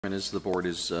And as the board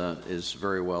is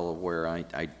very well aware,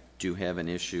 I do have an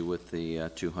issue with the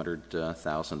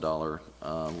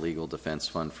 $200,000 legal defense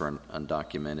fund for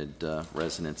undocumented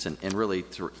residents, and really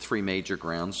three major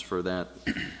grounds for that.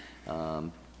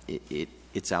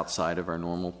 It's outside of our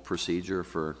normal procedure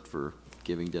for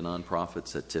giving to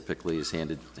nonprofits that typically is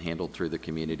handled through the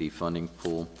community funding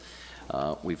pool.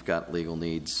 We've got legal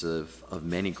needs of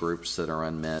many groups that are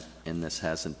unmet, and this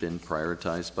hasn't been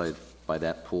prioritized by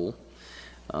that pool.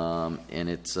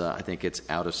 And I think it's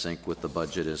out of sync with the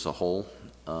budget as a whole.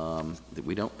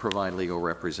 We don't provide legal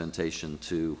representation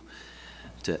to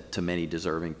many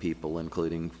deserving people,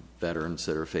 including veterans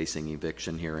that are facing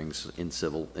eviction hearings in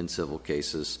civil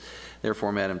cases.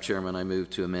 Therefore, Madam Chairman, I move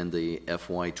to amend the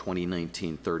FY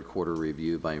 2019 third quarter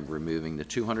review by removing the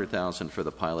 $200,000 for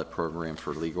the pilot program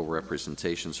for legal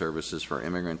representation services for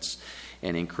immigrants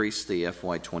and increase the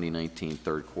FY 2019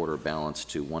 third quarter balance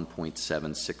to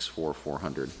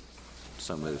 $1.764400.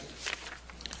 So moved.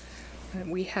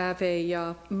 We have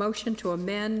a motion to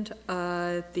amend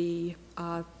the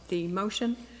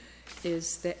motion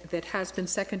that has been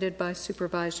seconded by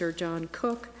Supervisor John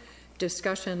Cook.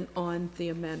 Discussion on the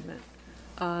amendment.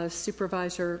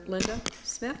 Supervisor Linda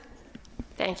Smith.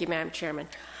 Thank you, Madam Chairman.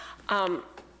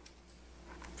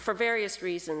 For various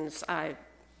reasons, I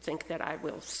think that I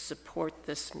will support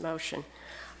this motion.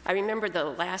 I remember the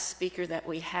last speaker that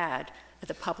we had at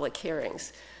the public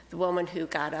hearings, the woman who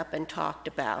got up and talked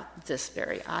about this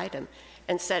very item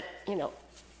and said, you know,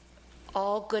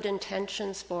 all good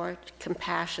intentions for it,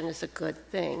 compassion is a good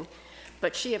thing.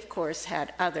 But she, of course,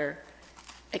 had other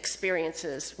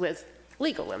experiences with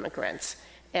legal immigrants,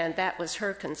 and that was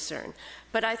her concern.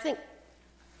 But I think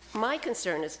my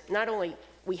concern is not only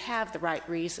we have the right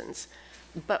reasons,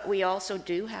 but we also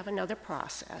do have another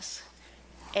process.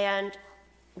 And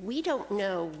we don't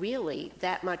know really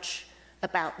that much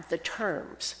about the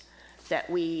terms that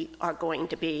we are going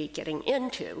to be getting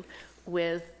into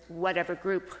with whatever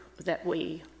group that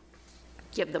we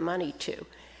give the money to.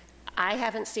 I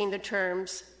haven't seen the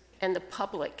terms, and the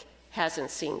public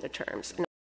hasn't seen the terms. And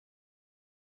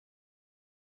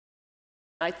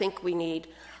I think we need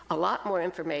a lot more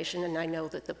information, and I know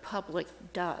that the public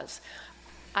does.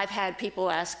 I've had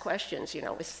people ask questions, you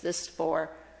know, is this for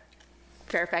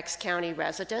Fairfax County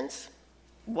residents?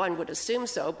 One would assume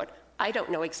so, but I don't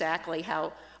know exactly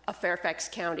how a Fairfax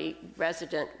County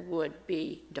resident would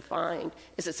be defined.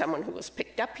 Is it someone who was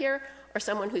picked up here or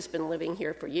someone who's been living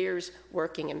here for years,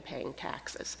 working and paying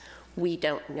taxes? We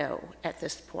don't know at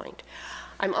this point.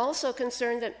 I'm also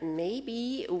concerned that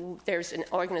maybe there's an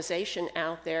organization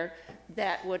out there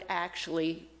that would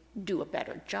actually do a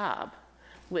better job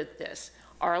with this.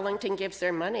 Arlington gives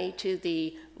their money to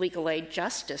the Legal Aid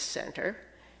Justice Center,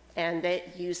 and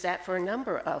they use that for a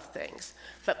number of things.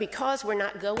 But because we're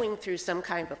not going through some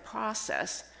kind of a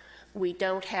process, we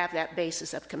don't have that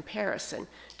basis of comparison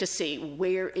to see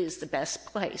where is the best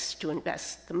place to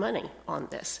invest the money on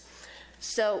this.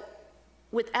 So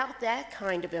without that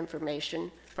kind of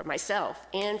information for myself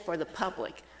and for the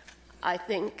public, I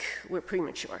think we're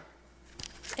premature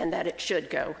and that it should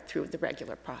go through the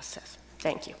regular process.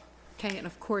 Thank you. Okay, and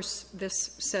of course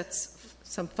this sets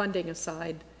some funding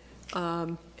aside,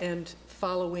 and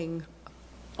following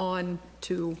on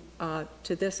to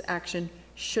this action,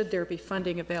 should there be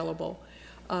funding available,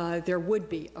 there would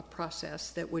be a process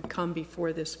that would come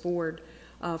before this board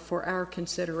for our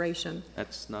consideration.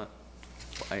 That's not,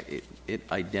 it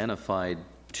identified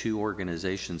two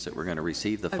organizations that were going to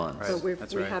receive the funds. But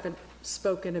we haven't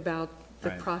spoken about the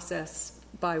process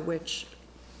by which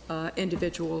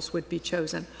individuals would be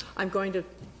chosen. I'm going to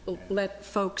let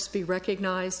folks be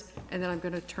recognized, and then I'm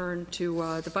going to turn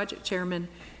to the budget chairman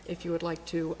if you would like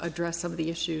to address some of the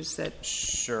issues that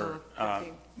Sure.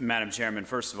 Madam Chairman,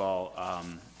 first of all,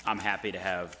 I'm happy to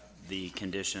have the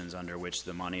conditions under which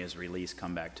the money is released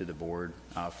come back to the board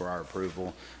for our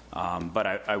approval. But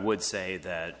I would say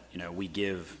that, you know, we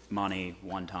give money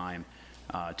one time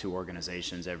to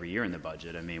organizations every year in the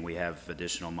budget. I mean, we have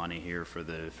additional money here for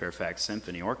the Fairfax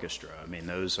Symphony Orchestra. I mean,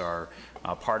 those are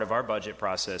part of our budget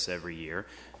process every year.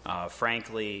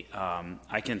 Frankly,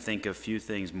 I can think of few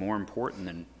things more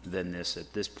important than this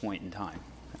at this point in time.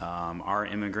 Our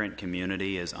immigrant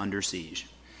community is under siege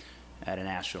at a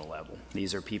national level.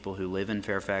 These are people who live in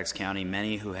Fairfax County,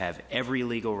 many who have every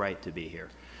legal right to be here.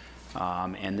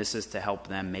 And this is to help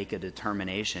them make a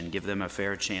determination, give them a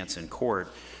fair chance in court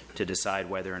to decide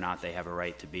whether or not they have a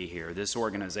right to be here. This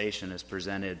organization has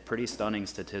presented pretty stunning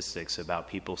statistics about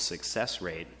people's success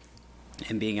rate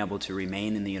in being able to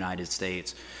remain in the United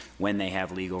States when they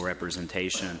have legal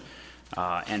representation.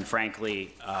 And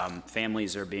frankly,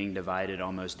 families are being divided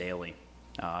almost daily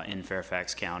in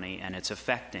Fairfax County, and it's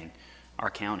affecting our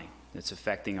county. It's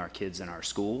affecting our kids in our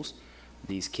schools.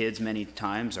 These kids many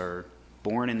times are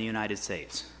born in the United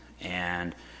States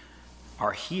and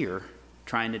are here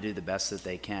trying to do the best that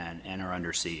they can and are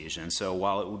under siege. And so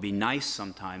while it would be nice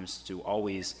sometimes to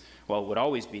it would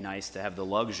always be nice to have the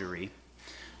luxury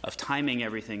of timing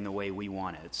everything the way we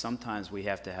want it, sometimes we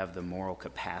have to have the moral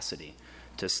capacity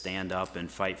to stand up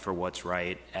and fight for what's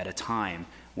right at a time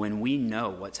when we know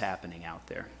what's happening out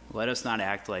there. Let us not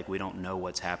act like we don't know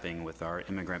what's happening with our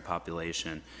immigrant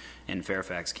population in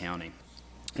Fairfax County.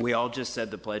 We all just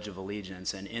said the Pledge of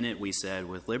Allegiance, and in it we said,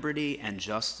 with liberty and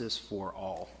justice for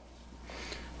all.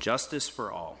 Justice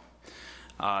for all.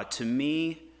 To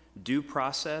me, due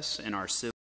process in our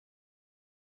civil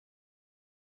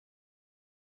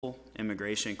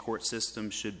immigration court system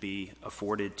should be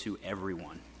afforded to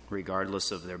everyone,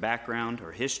 regardless of their background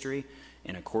or history,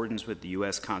 in accordance with the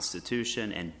U.S.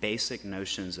 Constitution and basic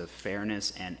notions of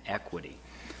fairness and equity,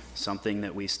 something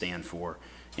that we stand for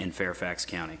in Fairfax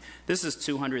County. This is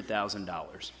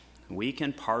 $200,000. We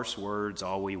can parse words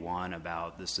all we want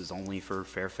about this is only for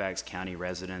Fairfax County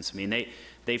residents. I mean,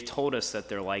 they've told us that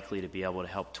they're likely to be able to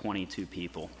help 22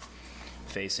 people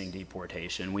facing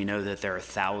deportation. We know that there are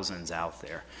thousands out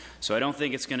there. So I don't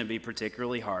think it's going to be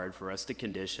particularly hard for us to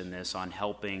condition this on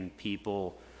helping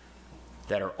people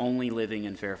that are only living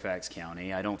in Fairfax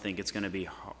County. I don't think it's going to be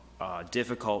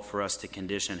difficult for us to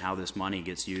condition how this money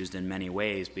gets used in many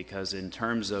ways, because in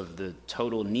terms of the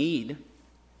total need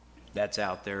that's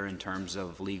out there in terms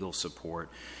of legal support,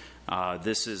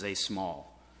 this is a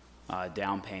small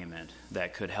down payment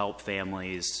that could help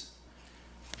families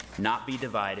not be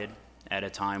divided at a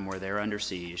time where they're under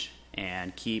siege,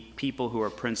 and keep people who are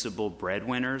principal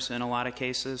breadwinners in a lot of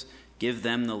cases, give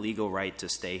them the legal right to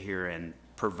stay here and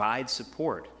provide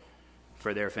support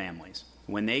for their families.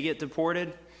 When they get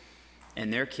deported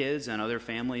and their kids and other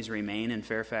families remain in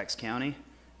Fairfax County,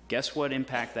 guess what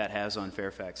impact that has on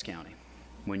Fairfax County?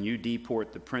 When you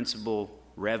deport the principal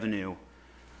revenue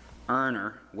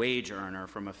earner, wage earner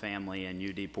from a family, and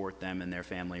you deport them and their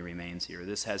family remains here.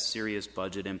 This has serious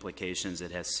budget implications.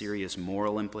 It has serious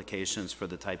moral implications for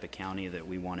the type of county that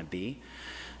we want to be.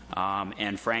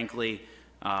 And frankly,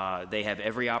 they have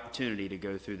every opportunity to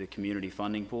go through the community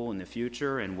funding pool in the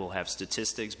future, and we'll have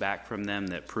statistics back from them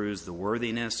that proves the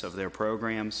worthiness of their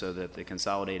program, so that the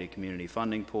consolidated community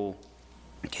funding pool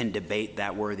can debate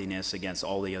that worthiness against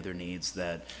all the other needs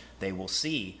that they will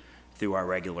see through our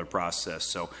regular process.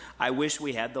 So I wish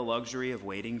we had the luxury of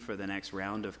waiting for the next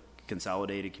round of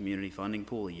consolidated community funding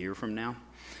pool a year from now.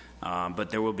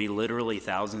 But there will be literally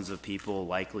thousands of people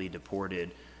likely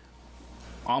deported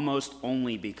almost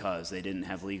only because they didn't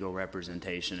have legal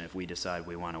representation if we decide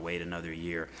we want to wait another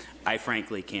year. I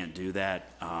frankly can't do that,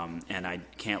 and I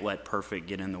can't let perfect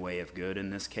get in the way of good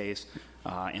in this case.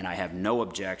 And I have no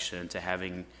objection to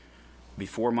having,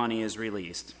 before money is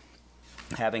released,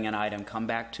 having an item come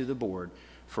back to the board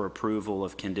for approval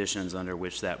of conditions under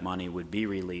which that money would be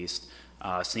released.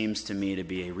 Seems to me to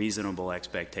be a reasonable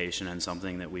expectation and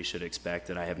something that we should expect,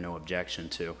 that I have no objection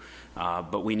to.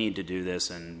 But we need to do this,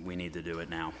 and we need to do it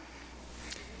now.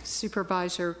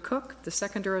 Supervisor Cook, the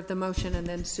seconder of the motion, and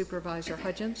then Supervisor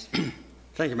Hudgens.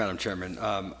 Thank you, Madam Chairman.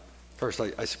 First,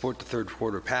 I support the third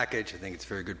quarter package. I think it's a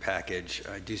very good package.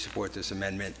 I do support this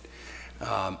amendment.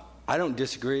 I don't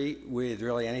disagree with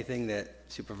really anything that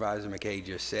Supervisor McKay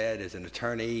just said. As an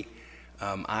attorney,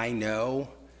 I know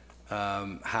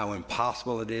how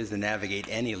impossible it is to navigate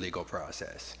any legal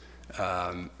process.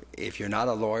 If you're not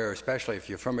a lawyer, especially if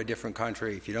you're from a different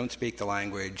country, if you don't speak the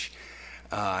language,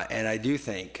 and I do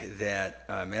think that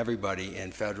everybody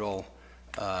in federal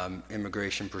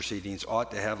immigration proceedings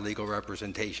ought to have legal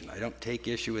representation. I don't take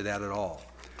issue with that at all.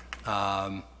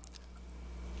 I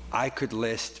could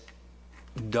list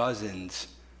dozens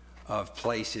of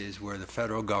places where the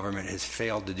federal government has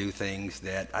failed to do things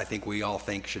that I think we all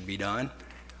think should be done.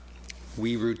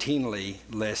 We routinely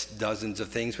list dozens of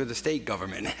things where the state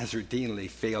government has routinely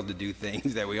failed to do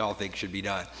things that we all think should be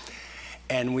done.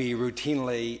 And we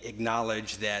routinely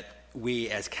acknowledge that we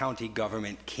as county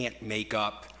government can't make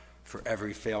up for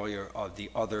every failure of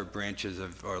the other branches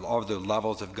of, or other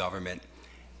levels of government,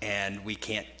 and we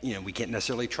can't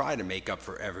necessarily try to make up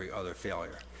for every other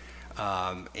failure.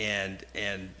 And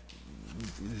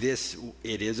this,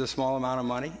 it is a small amount of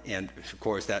money, and of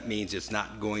course that means it's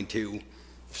not going to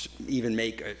even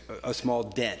make a small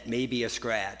dent, maybe a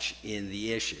scratch in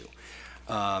the issue.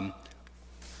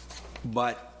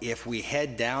 But if we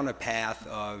head down a path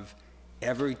of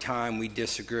every time we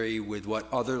disagree with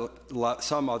what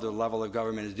some other level of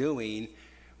government is doing,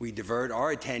 we divert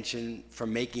our attention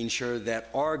from making sure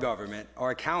that our government,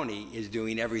 our county, is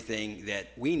doing everything that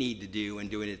we need to do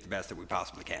and doing it the best that we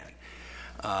possibly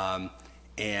can.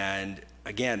 And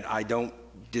again, I don't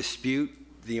dispute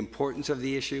the importance of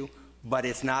the issue, but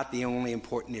it's not the only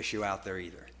important issue out there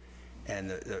either. And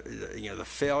the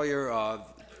failure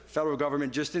of federal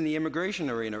government just in the immigration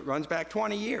arena runs back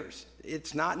 20 years.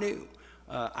 It's not new.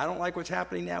 I don't like what's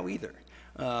happening now either.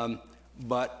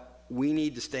 But we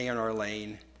need to stay in our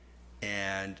lane,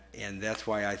 and that's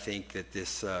why I think that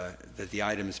that the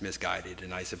item is misguided,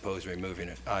 and I suppose removing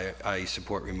it. I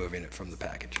support removing it from the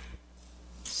package.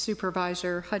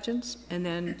 Supervisor Hudgens, and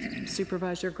then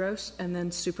Supervisor Gross, and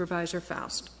then Supervisor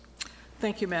Faust.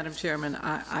 Thank you, Madam Chairman.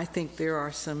 I think there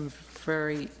are some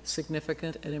very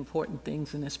significant and important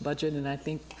things in this budget, and I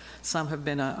think some have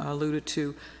been alluded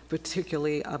to,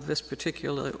 particularly of this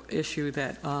particular issue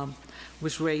that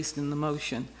was raised in the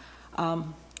motion.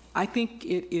 I think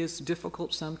it is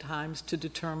difficult sometimes to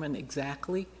determine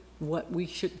exactly what we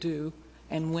should do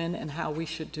and when and how we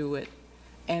should do it,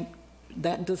 and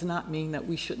that does not mean that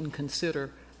we shouldn't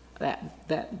consider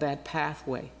that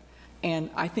pathway. And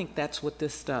I think that's what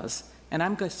this does. And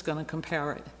I'm just going to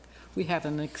compare it. We have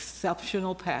an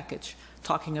exceptional package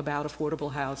talking about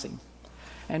affordable housing.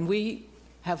 And we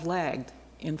have lagged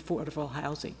in affordable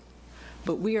housing.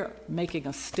 But we are making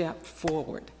a step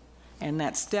forward. And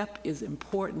that step is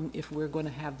important if we're going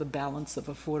to have the balance of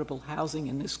affordable housing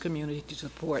in this community to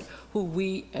support who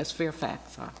we as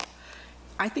Fairfax are.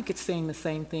 I think it's saying the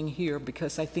same thing here,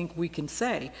 because I think we can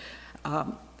say,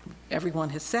 everyone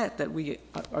has said that we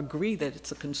agree that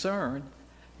it's a concern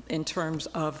in terms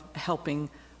of helping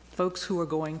folks who are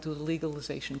going through the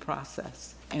legalization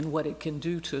process and what it can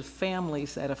do to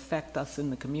families that affect us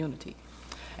in the community.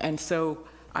 And so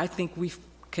I think we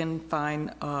can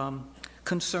find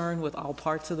concern with all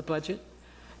parts of the budget.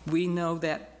 We know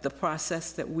that the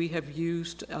process that we have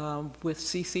used with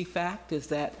CC-FACT is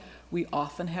that we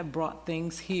often have brought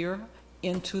things here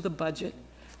into the budget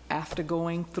after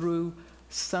going through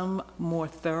some more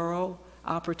thorough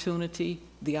opportunity,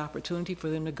 the opportunity for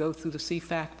them to go through the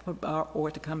CFAC or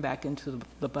to come back into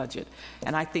the budget.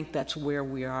 And I think that's where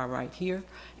we are right here.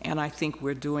 And I think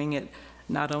we're doing it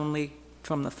not only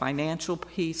from the financial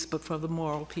piece, but from the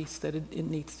moral piece that it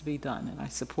needs to be done. And I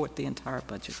support the entire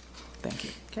budget. Thank you.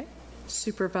 Okay.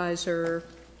 Supervisor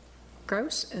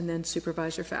Gross, and then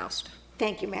Supervisor Faust.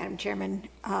 Thank you, Madam Chairman.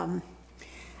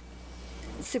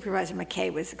 Supervisor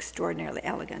McKay was extraordinarily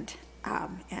elegant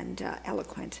and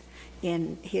eloquent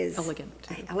in his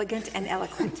elegant and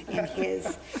eloquent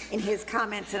in his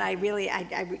comments, and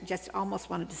I just almost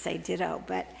wanted to say ditto,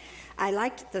 but I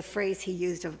liked the phrase he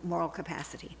used of moral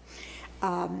capacity,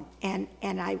 and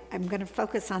I'm going to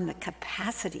focus on the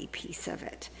capacity piece of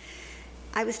it.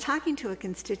 I was talking to a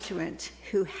constituent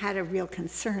who had a real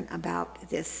concern about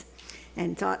this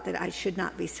and thought that I should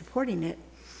not be supporting it.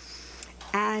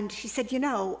 And she said, you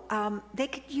know, they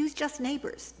could use Just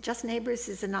Neighbors. Just Neighbors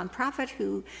is a nonprofit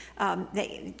who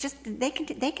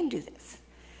they can do this.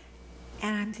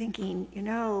 And I'm thinking, you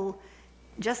know,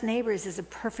 Just Neighbors is a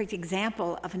perfect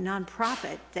example of a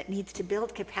nonprofit that needs to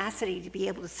build capacity to be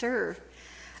able to serve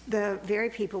the very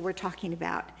people we're talking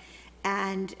about.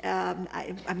 And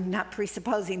I'm not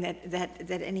presupposing that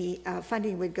any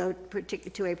funding would go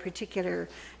to a particular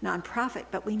nonprofit,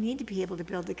 but we need to be able to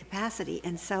build the capacity.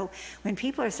 And so when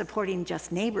people are supporting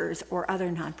Just Neighbors or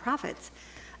other nonprofits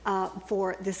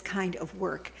for this kind of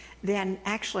work, then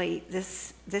actually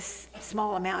this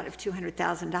small amount of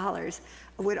 $200,000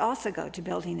 would also go to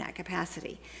building that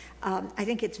capacity. I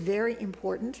think it's very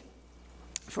important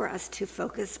for us to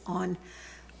focus on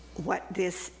what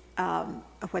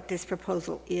this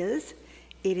proposal is.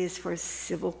 It is for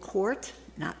civil court,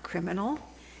 not criminal.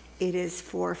 It is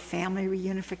for family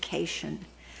reunification.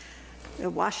 The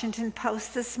Washington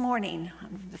Post this morning,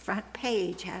 on the front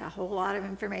page, had a whole lot of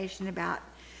information about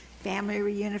family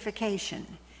reunification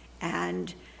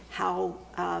and how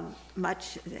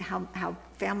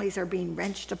families are being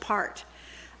wrenched apart.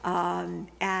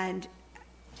 And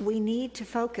we need to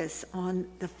focus on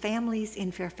the families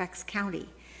in Fairfax County.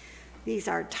 These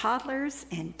are toddlers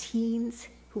and teens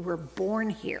who were born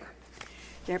here.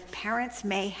 Their parents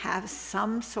may have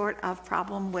some sort of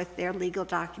problem with their legal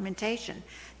documentation.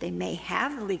 They may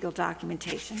have the legal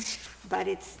documentation, but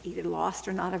it's either lost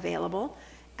or not available,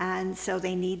 and so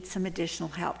they need some additional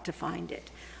help to find it.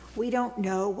 We don't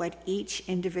know what each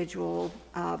individual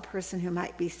person who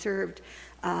might be served,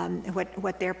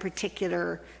 what their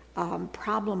particular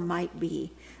problem might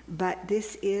be, but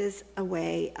this is a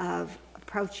way of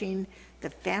approaching the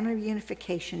family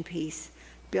reunification piece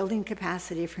building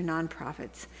capacity for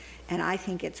nonprofits, and I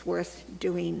think it's worth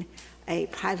doing a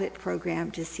pilot program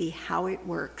to see how it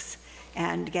works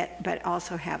but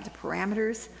also have the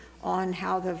parameters on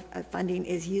how the funding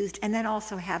is used, and then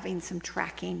also having some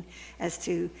tracking as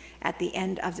to, at the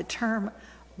end of the term,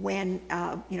 when,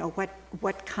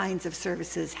 what kinds of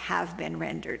services have been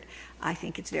rendered. I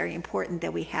think it's very important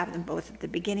that we have them both at the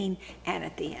beginning and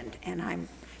at the end, and I'm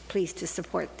pleased to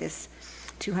support this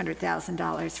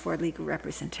 $200,000 for legal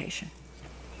representation.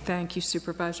 Thank you,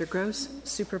 Supervisor Gross.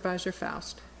 Supervisor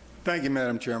Faust. Thank you,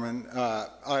 Madam Chairman.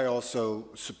 I also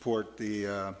support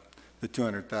the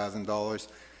 $200,000.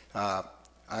 I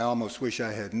almost wish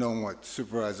I had known what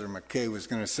Supervisor McKay was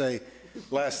going to say.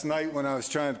 Last night when I was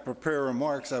trying to prepare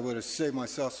remarks, I would have saved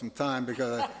myself some time,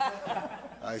 because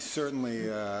I certainly,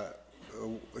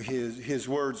 his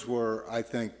words were, I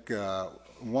think,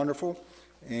 wonderful,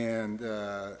 and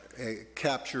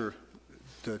capture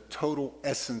the total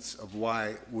essence of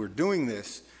why we're doing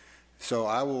this. So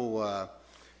I will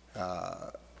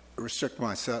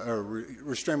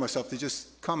restrain myself to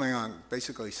just comment on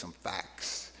basically some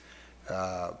facts.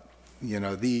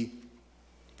 The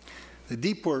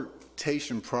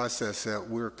deportation process that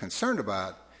we're concerned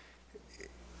about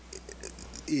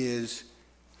is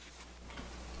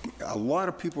a lot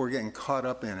of people are getting caught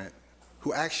up in it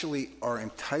who actually are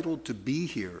entitled to be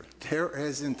here. They're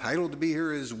as entitled to be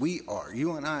here as we are,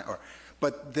 you and I are,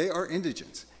 but they are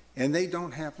indigents and they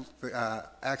don't have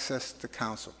access to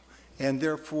counsel. And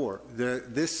therefore,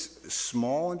 this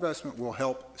small investment will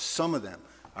help some of them,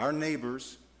 our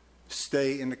neighbors,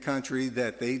 stay in the country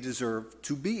that they deserve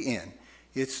to be in.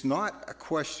 It's not a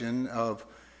question of,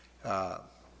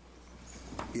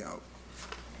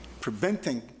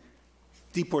 preventing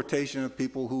deportation of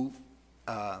people who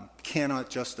cannot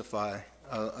justify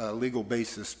a legal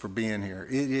basis for being here.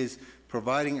 It is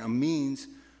providing a means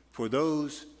for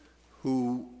those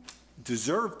who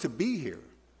deserve to be here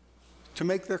to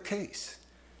make their case.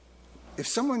 If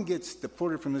someone gets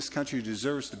deported from this country who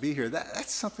deserves to be here,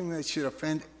 that's something that should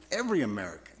offend every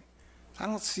American. I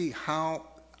don't see how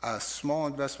a small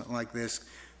investment like this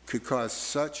could cause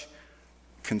such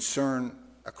concern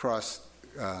across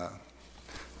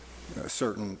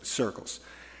certain circles.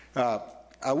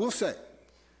 I will say,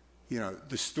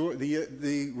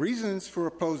 the reasons for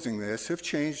opposing this have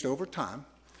changed over time.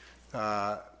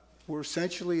 Were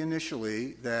essentially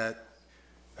initially that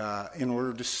in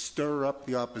order to stir up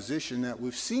the opposition that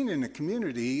we've seen in the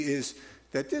community is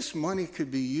that this money could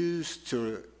be used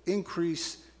to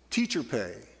increase teacher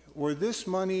pay, or this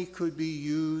money could be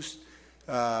used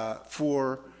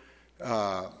to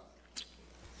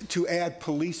add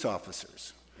police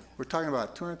officers. We're talking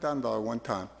about $200,000 one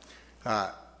time.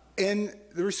 And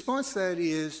the response to that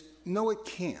is, no, it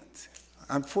can't.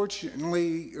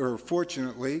 Unfortunately, or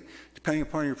fortunately, depending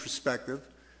upon your perspective,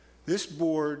 this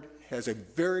board has a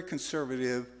very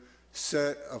conservative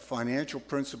set of financial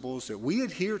principles that we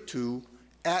adhere to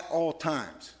at all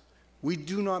times. We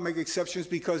do not make exceptions,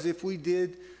 because if we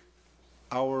did,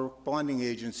 our bonding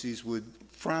agencies would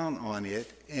frown on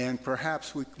it, and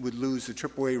perhaps we would lose the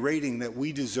AAA rating that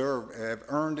we deserve, have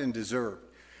earned and deserved.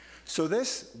 So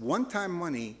this one-time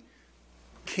money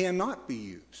cannot be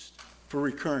used for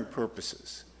recurring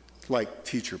purposes like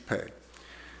teacher pay.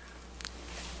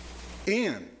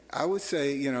 And I would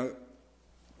say,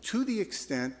 to the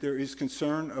extent there is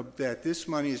concern that this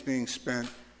money is being spent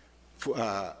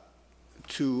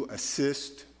to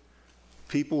assist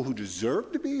people who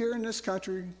deserve to be here in this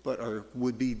country but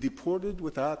would be deported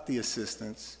without the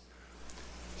assistance,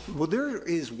 well, there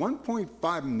is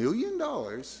 $1.5 million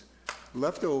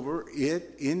left over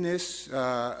in this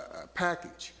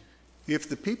package. If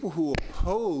the people who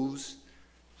oppose,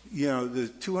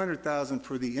 the $200,000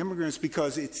 for the immigrants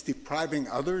because it's depriving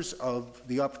others of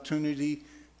the opportunity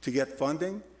to get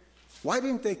funding, why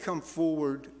didn't they come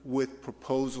forward with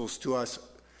proposals to us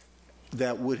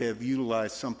that would have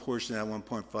utilized some portion of that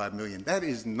 $1.5 million? That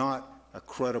is not a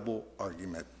credible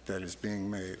argument that is being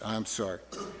made. I'm sorry.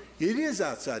 It is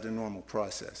outside the normal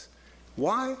process.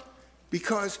 Why?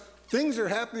 Because things are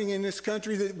happening in this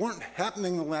country that weren't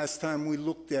happening the last time we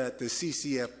looked at the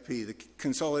CCFP, the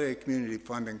Consolidated Community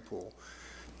Funding Pool.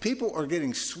 People are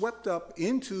getting swept up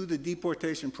into the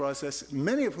deportation process,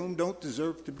 many of whom don't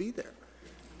deserve to be there.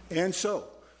 And so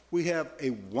we have a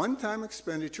one-time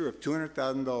expenditure of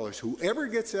 $200,000. Whoever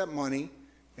gets that money,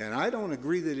 and I don't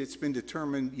agree that it's been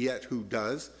determined yet who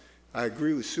does. I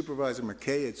agree with Supervisor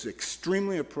McKay. It's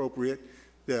extremely appropriate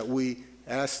that we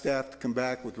ask staff to come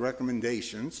back with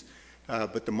recommendations,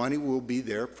 but the money will be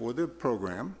there for the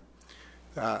program.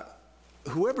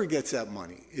 Whoever gets that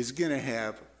money is going to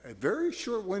have a very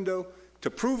short window to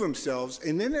prove themselves,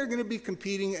 and then they're going to be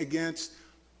competing against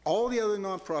all the other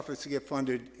nonprofits that get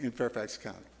funded in Fairfax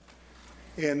County.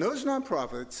 And those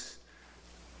nonprofits,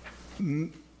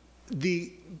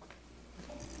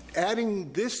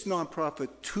 adding this nonprofit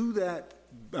to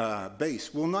that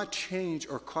base will not change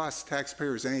or cost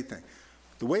taxpayers anything.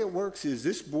 The way it works is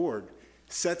this board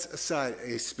sets aside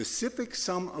a specific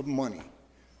sum of money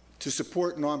to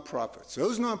support nonprofits.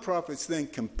 Those nonprofits then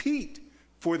compete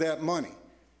for that money.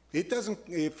 It doesn't,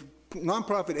 if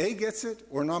nonprofit A gets it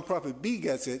or nonprofit B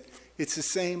gets it, it's the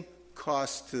same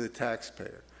cost to the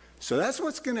taxpayer. So that's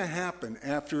what's going to happen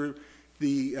after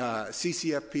the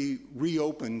CCFP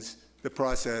reopens the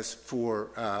process for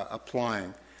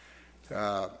applying.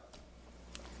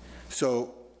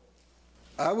 So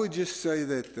I would just say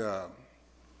that,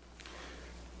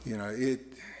 you know,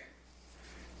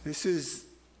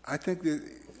 I think that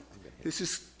this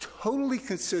is totally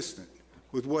consistent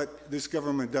with what this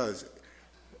government does,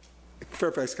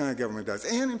 Fairfax County government does.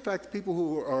 And in fact, people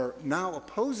who are now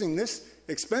opposing this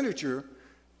expenditure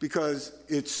because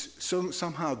it's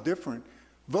somehow different,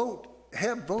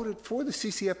 have voted for the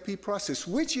CCFP process,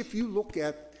 which if you look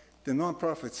at the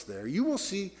nonprofits there, you will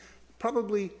see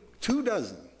probably 24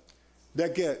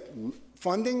 that get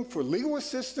funding for legal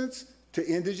assistance to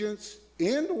indigents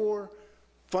and or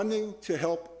funding to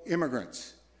help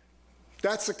immigrants.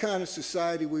 That's the kind of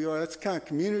society we are. That's the kind of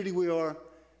community we are.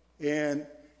 And,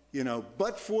 you know,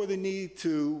 but for the need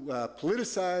to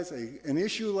politicize an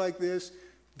issue like this,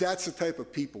 that's the type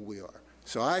of people we are.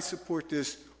 So I support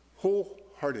this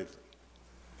wholeheartedly.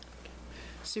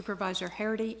 Supervisor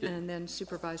Harity and then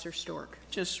Supervisor Stork.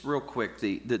 Just real quick,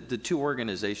 the two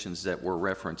organizations that were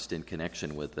referenced in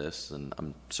connection with this, and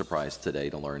I'm surprised today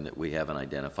to learn that we haven't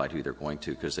identified who they're going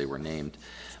to because they were named,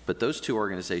 but those two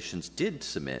organizations did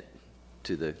submit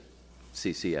to the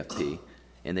CCFP,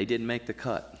 and they didn't make the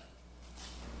cut.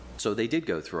 So they did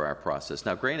go through our process.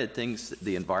 Now, granted,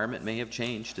 the environment may have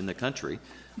changed in the country.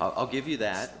 I'll give you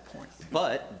that.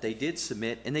 But they did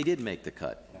submit, and they did make the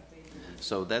cut.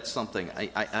 So that's something.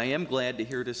 I am glad to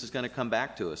hear this is going to come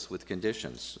back to us with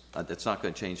conditions. That's not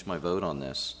going to change my vote on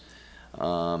this.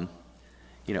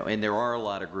 You know, and there are a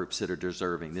lot of groups that are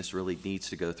deserving. This really needs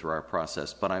to go through our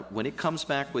process. But when it comes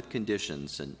back with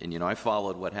conditions, and you know, I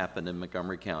followed what happened in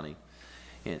Montgomery County,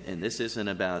 and this isn't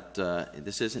about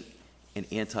this isn't an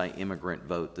anti-immigrant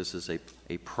vote. This is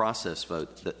a process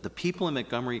vote. The people in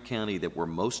Montgomery County that were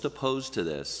most opposed to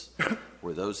this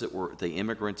were those that were the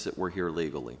immigrants that were here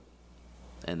legally,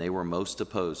 and they were most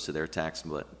opposed to their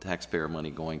taxpayer money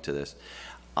going to this.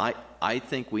 I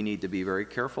think we need to be very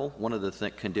careful. One of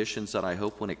the conditions that I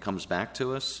hope when it comes back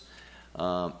to us,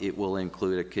 it will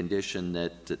include a condition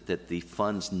that the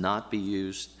funds not be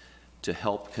used to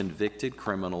help convicted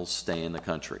criminals stay in the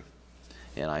country.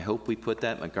 And I hope we put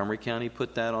that, Montgomery County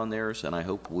put that on theirs, and I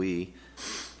hope we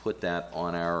put that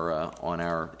on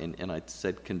our and I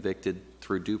said convicted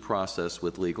through due process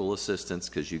with legal assistance,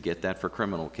 because you get that for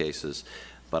criminal cases.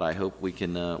 But I hope we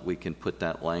can put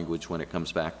that language when it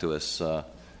comes back to us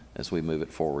as we move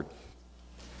it forward.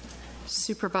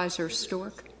 Supervisor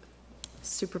Stork.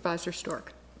 Supervisor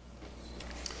Stork.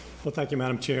 Well, thank you,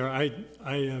 Madam Chair.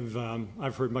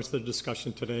 I've heard much of the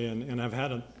discussion today, and I've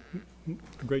had a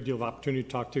great deal of opportunity to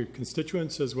talk to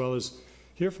constituents as well as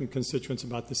hear from constituents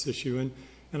about this issue,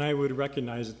 and I would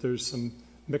recognize that there's some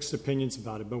mixed opinions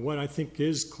about it. But what I think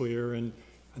is clear, and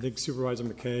I think Supervisor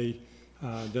McKay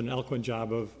did an eloquent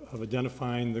job of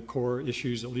identifying the core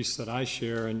issues, at least that I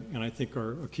share, and I think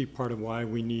are a key part of why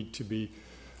we need to be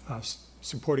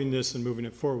supporting this and moving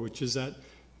it forward, which is that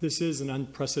this is an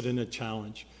unprecedented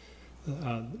challenge.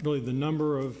 Really, the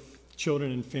number of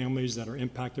children and families that are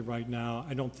impacted right now,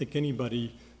 I don't think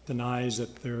anybody denies that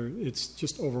it's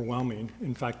just overwhelming.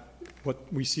 In fact,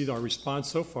 what we see our response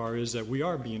so far is that we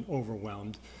are being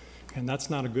overwhelmed, and that's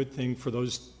not a good thing for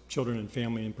those children and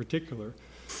family in particular.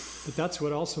 But that's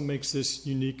what also makes this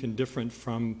unique and different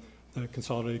from the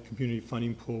Consolidated Community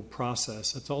Funding Pool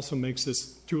process. It also makes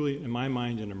this truly, in my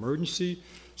mind, an emergency,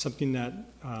 something that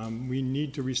we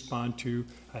need to respond to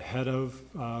ahead of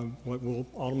what will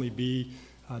ultimately be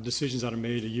decisions that are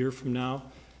made a year from now.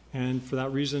 And for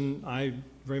that reason, I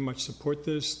very much support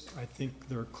this. I think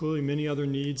there are clearly many other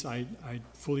needs. I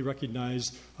fully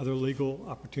recognize other legal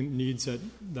opportunity needs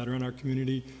that are in our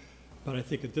community. But I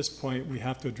think at this point, we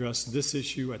have to address this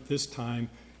issue at this time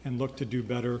and look to do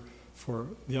better for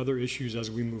the other issues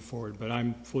as we move forward. But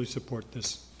I fully support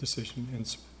this decision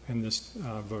and this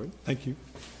vote. Thank you.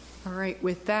 All right.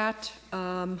 With that,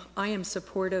 I am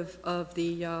supportive of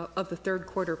the third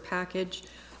quarter package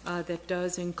that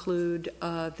does include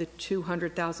the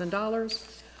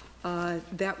 $200,000.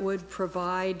 that would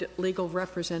provide legal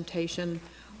representation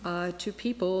to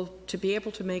people to be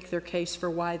able to make their case for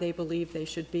why they believe they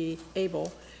should be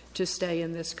able to stay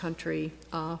in this country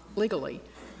legally,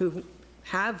 who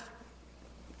have,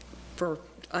 for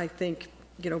I think,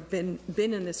 been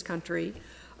in this country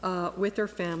with their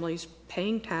families,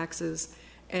 paying taxes,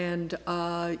 and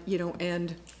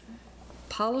and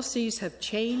policies have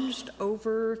changed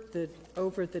over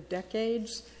the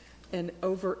decades and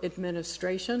over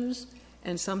administrations,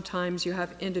 and sometimes you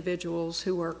have individuals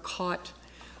who are caught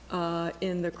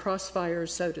in the crossfire,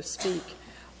 so to speak,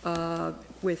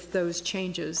 with those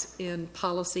changes in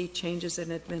policy, changes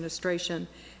in administration.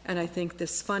 And I think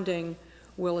this funding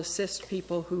will assist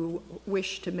people who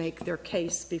wish to make their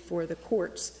case before the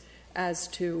courts as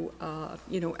to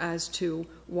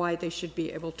why they should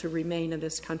be able to remain in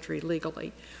this country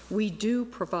legally. We do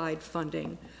provide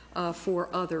funding for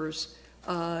others.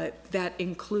 That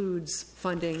includes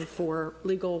funding for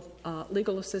legal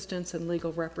assistance and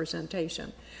legal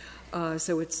representation.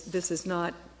 So this is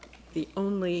not the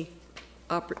only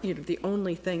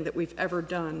thing that we've ever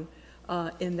done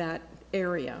in that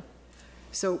area.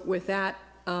 So with that,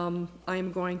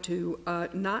 I'm going to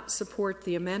not support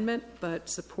the amendment, but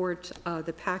support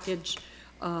the package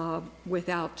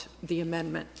without the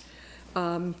amendment.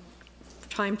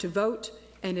 Time to vote,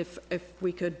 and if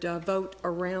we could vote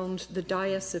around the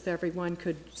dais, if everyone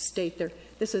could state their,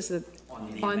 this is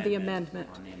on the amendment.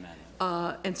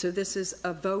 And so this is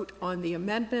a vote on the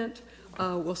amendment.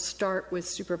 We'll start with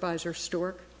Supervisor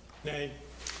Stork. Nay.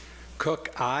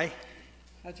 Cook, aye.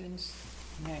 Hudgens,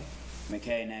 nay.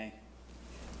 McKay, nay.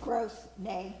 Gross,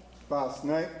 nay. Boss,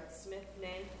 nay. Smith,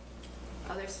 nay.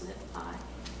 Other Smith, aye.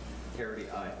 Parity,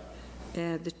 aye.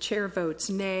 And the chair votes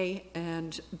nay,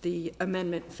 and the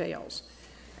amendment fails.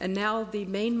 And now the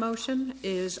main motion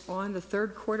is on the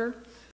third quarter